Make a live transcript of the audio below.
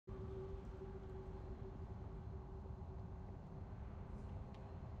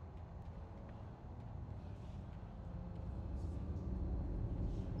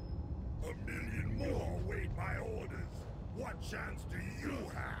1,000,000 more await my orders. What chance do you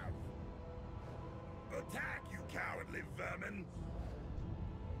have? Attack, you cowardly vermin!